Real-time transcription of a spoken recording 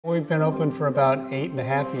We've been open for about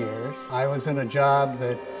 8.5 years. I was in a job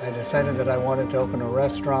that I decided that I wanted to open a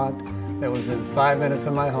restaurant that was in 5 minutes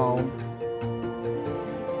of my home.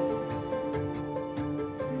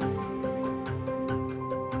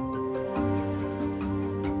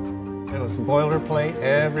 It was boilerplate.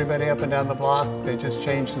 Everybody up and down the block, they just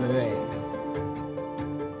changed the name.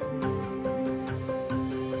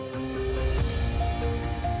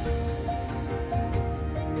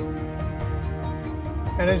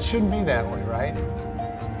 And it shouldn't be that way, right?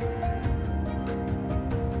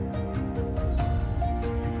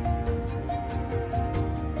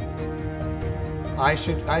 I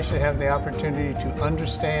should have the opportunity to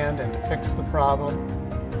understand and to fix the problem.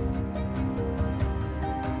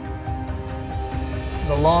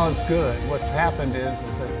 The law is good. What's happened is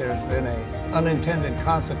that there's been an unintended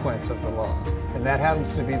consequence of the law. And that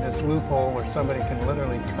happens to be this loophole where somebody can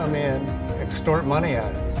literally come in, extort money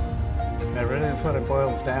out of you. That really is what it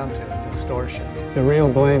boils down to, is extortion. The real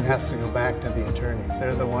blame has to go back to the attorneys.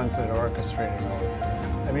 They're the ones that are orchestrating all of this.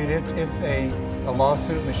 I mean, it's a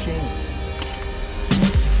lawsuit machine.